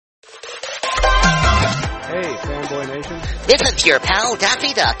Hey, Fanboy Nation. This is your pal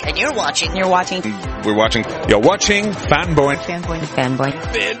Daffy Duck, and you're watching. You're watching Fanboy.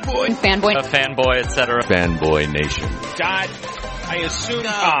 A fanboy, etc. Fanboy Nation. God, I assume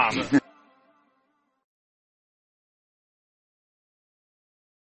Tom.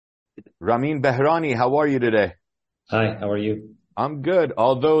 Ramin Behrani, how are you today? Hi, how are you? I'm good.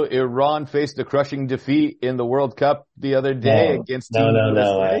 Although Iran faced a crushing defeat in the World Cup the other day against Team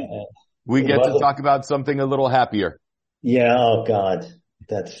USA, we get to talk about something a little happier. Yeah, oh God,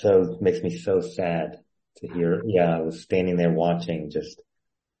 makes me so sad to hear. Yeah, I was standing there watching,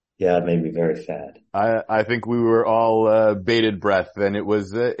 it made me very sad. I think we were all bated breath, and it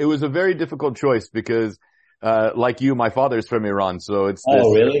was a very difficult choice because, like you, my father's from Iran, so it's this,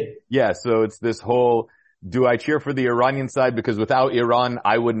 oh really? Yeah, so it's this whole. Do I cheer for the Iranian side? Because without Iran,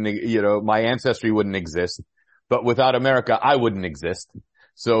 I wouldn't, my ancestry wouldn't exist. But without America, I wouldn't exist.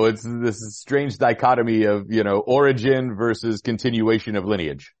 So it's this strange dichotomy of, origin versus continuation of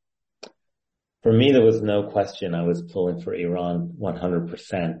lineage. For me, there was no question I was pulling for Iran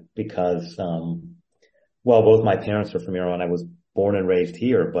 100% because, both my parents are from Iran. I was born and raised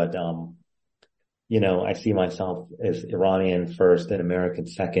here, but, I see myself as Iranian first and American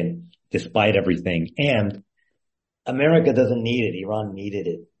second. Despite everything. And America doesn't need it. Iran needed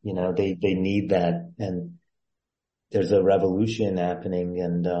it. They need that. And there's a revolution happening.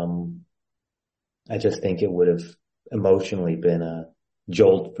 And, I just think it would have emotionally been a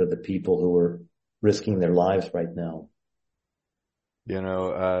jolt for the people who were risking their lives right now.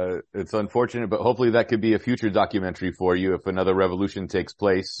 It's unfortunate, but hopefully that could be a future documentary for you if another revolution takes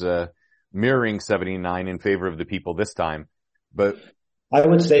place, mirroring 79 in favor of the people this time. But I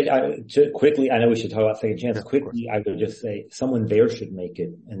would say, quickly, I know we should talk about second chance. Quickly, I would just say someone there should make it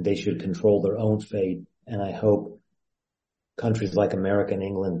and they should control their own fate. And I hope countries like America and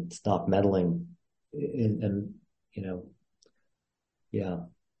England stop meddling yeah.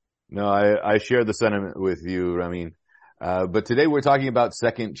 No, I share the sentiment with you, Ramin. But today we're talking about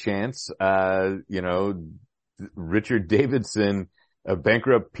second chance. Richard Davidson, a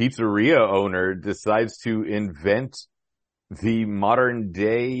bankrupt pizzeria owner, decides to invent the modern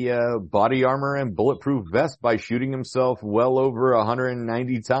day body armor and bulletproof vest by shooting himself well over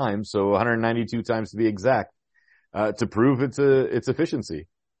 190 times, so 192 times to be exact, to prove its efficiency.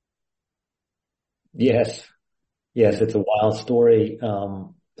 Yes, it's a wild story.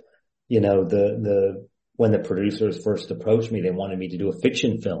 When the producers first approached me, they wanted me to do a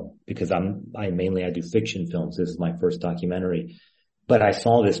fiction film because I do fiction films. This is my first documentary, but I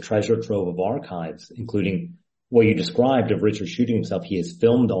saw this treasure trove of archives, including what you described of Richard shooting himself. He has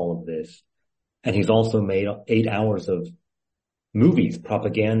filmed all of this, and he's also made 8 hours of movies,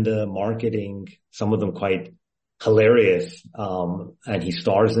 propaganda, marketing, some of them quite hilarious, and he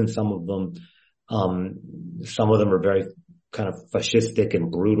stars in some of them. Some of them are very kind of fascistic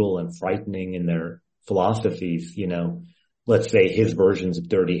and brutal and frightening in their philosophies, let's say his versions of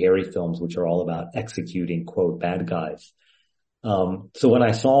Dirty Harry films, which are all about executing, quote, bad guys. So when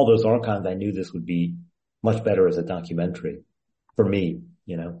I saw those archives, I knew this would be much better as a documentary for me,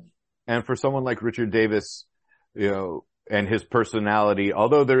 And for someone like Richard Davis, and his personality,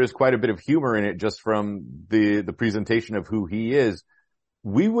 although there is quite a bit of humor in it just from the presentation of who he is,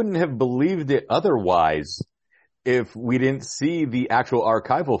 we wouldn't have believed it otherwise if we didn't see the actual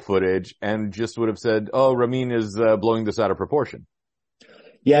archival footage and just would have said, oh, Ramin is blowing this out of proportion.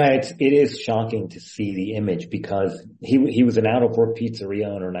 Yeah, it is shocking to see the image because he was an out-of-work pizzeria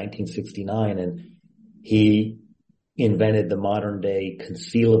owner in 1969, and he invented the modern day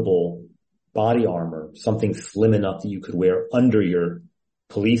concealable body armor, something slim enough that you could wear under your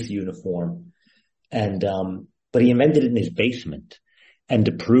police uniform. And, but he invented it in his basement. And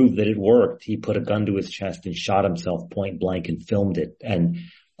to prove that it worked, he put a gun to his chest and shot himself point blank and filmed it. And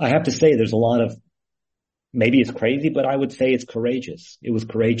I have to say there's a lot of, maybe it's crazy, but I would say it's courageous. It was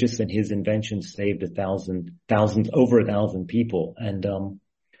courageous, and his invention saved over 1,000 people. And,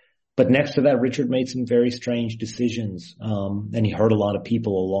 but next to that, Richard made some very strange decisions, and he hurt a lot of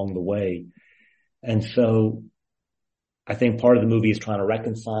people along the way. And so I think part of the movie is trying to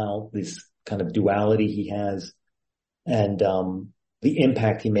reconcile this kind of duality he has and the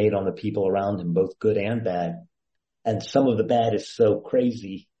impact he made on the people around him, both good and bad. And some of the bad is so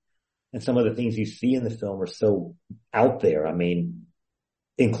crazy, and some of the things you see in the film are so out there. I mean,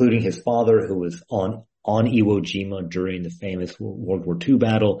 including his father, who was on Iwo Jima during the famous World War II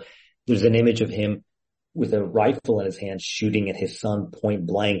battle. There's an image of him with a rifle in his hand shooting at his son point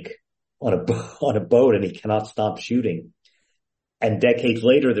blank on a boat, and he cannot stop shooting. And decades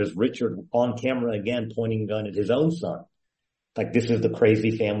later, there's Richard on camera again pointing a gun at his own son. Like this is the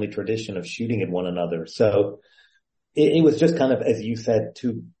crazy family tradition of shooting at one another. So it was just kind of, as you said,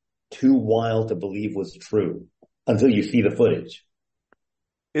 too wild to believe was true until you see the footage.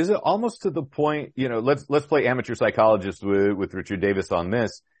 Is it almost to the point, let's play amateur psychologist with Richard Davis on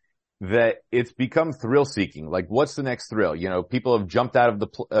this, that it's become thrill seeking. Like, what's the next thrill? People have jumped out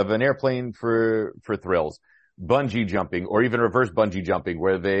of an airplane for thrills, bungee jumping, or even reverse bungee jumping,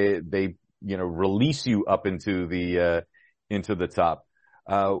 where they release you up into the top.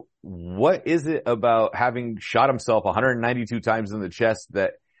 What is it about having shot himself 192 times in the chest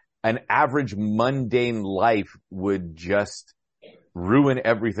that an average mundane life would just ruin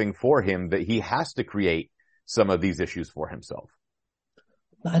everything for him, that he has to create some of these issues for himself?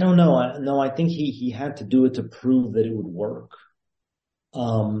 I don't know. I think he had to do it to prove that it would work.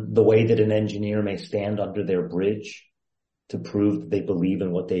 The way that an engineer may stand under their bridge to prove that they believe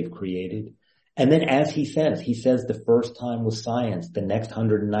in what they've created. And then as he says the first time was science, the next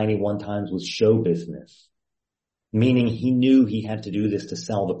 191 times was show business. Meaning he knew he had to do this to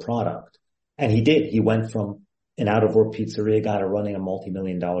sell the product. And he did. He went from an out-of-work pizzeria guy to running a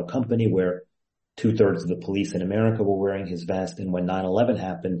multi-million-dollar company where 2/3 of the police in America were wearing his vest. And when 9/11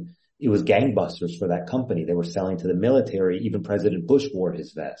 happened, it was gangbusters for that company. They were selling to the military. Even President Bush wore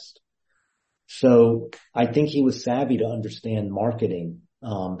his vest. So I think he was savvy to understand marketing.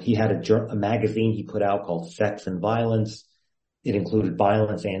 He had a magazine he put out called Sex and Violence. It included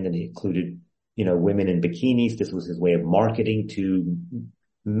violence and it included, women in bikinis. This was his way of marketing to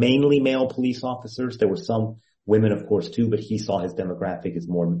mainly male police officers. There were some women, of course, too, but he saw his demographic as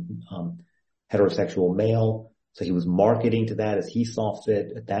more heterosexual male. So he was marketing to that as he saw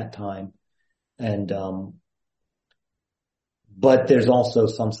fit at that time. And but there's also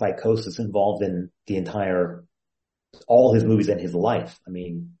some psychosis involved in all his movies and his life. I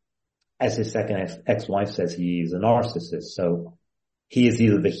mean, as his second ex-wife says, he's a narcissist. So he is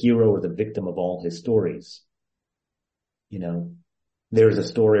either the hero or the victim of all his stories. There's a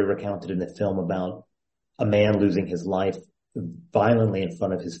story recounted in the film about a man losing his life violently in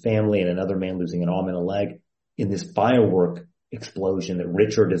front of his family and another man losing an arm and a leg in this firework explosion that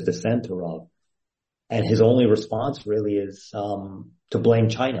Richard is the center of. And his only response really is to blame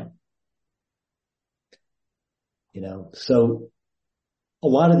China. So a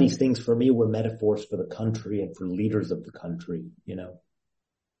lot of these things for me were metaphors for the country and for leaders of the country,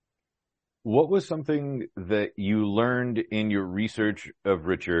 What was something that you learned in your research of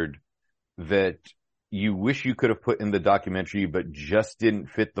Richard that you wish you could have put in the documentary but just didn't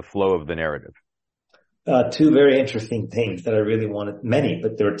fit the flow of the narrative? Two very interesting things that I really wanted, many,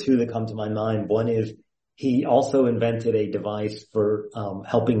 but there are two that come to my mind. One is he also invented a device for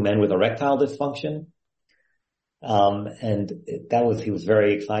helping men with erectile dysfunction. And he was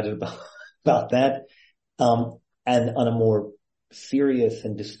very excited about that. And on a more serious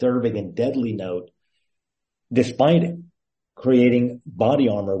and disturbing and deadly note, despite creating body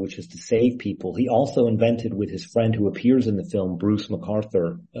armor, which is to save people, he also invented with his friend who appears in the film, Bruce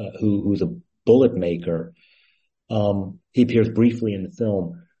MacArthur, who's a bullet maker. He appears briefly in the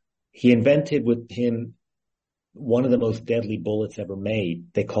film. He invented with him one of the most deadly bullets ever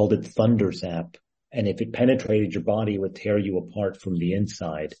made. They called it Thunder Zap. And if it penetrated your body, it would tear you apart from the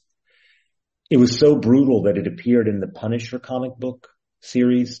inside. It was so brutal that it appeared in the Punisher comic book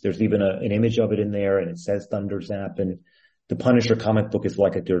series. There's even an image of it in there, and it says Thunder Zap. And the Punisher comic book is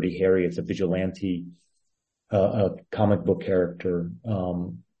like a Dirty Harry. It's a vigilante comic book character.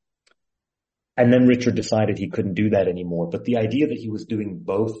 And then Richard decided he couldn't do that anymore. But the idea that he was doing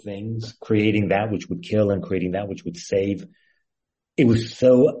both things, creating that which would kill and creating that which would save, it was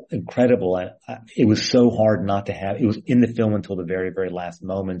so incredible. It was so hard not to have. It was in the film until the very, very last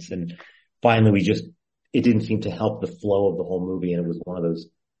moments. And finally it didn't seem to help the flow of the whole movie. And it was one of those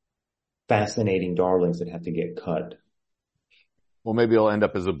fascinating darlings that had to get cut. Well, maybe it'll end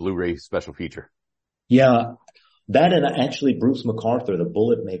up as a Blu-ray special feature. Yeah. That and actually Bruce MacArthur, the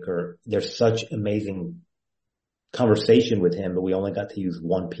bullet maker, there's such amazing conversation with him, but we only got to use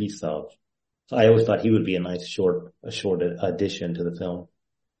one piece of. So I always thought he would be a nice short addition to the film.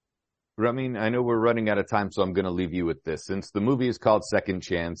 Ramin, I know we're running out of time, so I'm going to leave you with this. Since the movie is called Second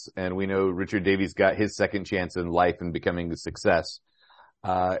Chance, and we know Richard Davies got his second chance in life and becoming a success,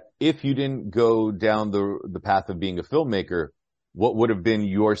 if you didn't go down the path of being a filmmaker, what would have been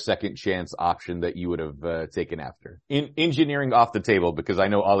your second chance option that you would have taken after? Engineering off the table, because I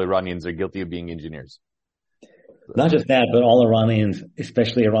know all Iranians are guilty of being engineers. Not just that, but all Iranians,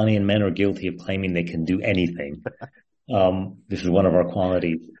 especially Iranian men, are guilty of claiming they can do anything. This is one of our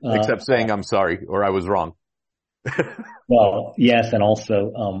qualities. Except saying I'm sorry or I was wrong. Well, yes, and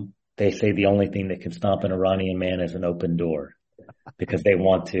also they say the only thing that can stop an Iranian man is an open door. because they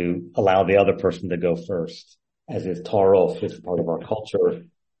want to allow the other person to go first, as is Tarof is part of our culture.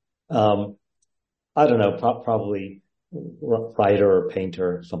 I don't know, probably writer or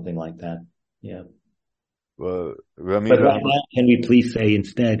painter, something like that. Yeah. Well, But right now, can we please say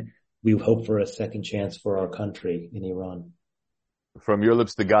instead, we hope for a second chance for our country in Iran? From your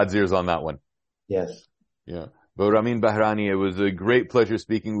lips to God's ears on that one. Yes. Yeah. But Ramin Bahrani, it was a great pleasure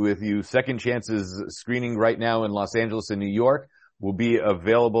speaking with you. Second Chances screening right now in Los Angeles and New York will be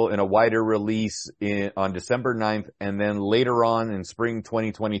available in a wider release on December 9th and then later on in spring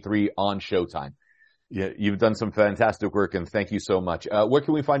 2023 on Showtime. Yeah, you've done some fantastic work and thank you so much. Where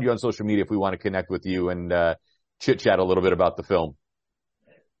can we find you on social media if we want to connect with you and chit chat a little bit about the film?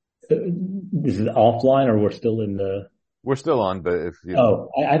 This is offline or we're still in the... We're still on, but if you... Oh,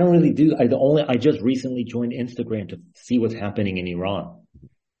 I don't really do. I just recently joined Instagram to see what's happening in Iran.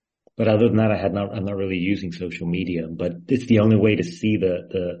 But other than that, I'm not really using social media, but it's the only way to see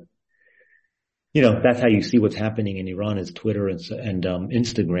that's how you see what's happening in Iran is Twitter and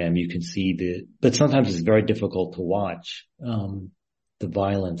Instagram. You can see but sometimes it's very difficult to watch, the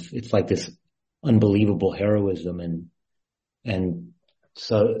violence. It's like this unbelievable heroism and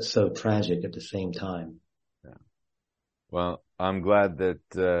so tragic at the same time. Yeah. Well, I'm glad that,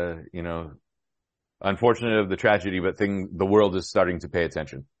 unfortunate of the tragedy, but the world is starting to pay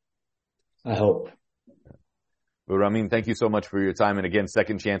attention. I hope. But Ramin, thank you so much for your time. And again,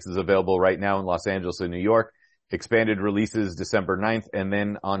 Second Chance is available right now in Los Angeles and New York. Expanded releases December 9th and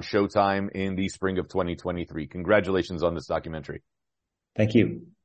then on Showtime in the spring of 2023. Congratulations on this documentary. Thank you.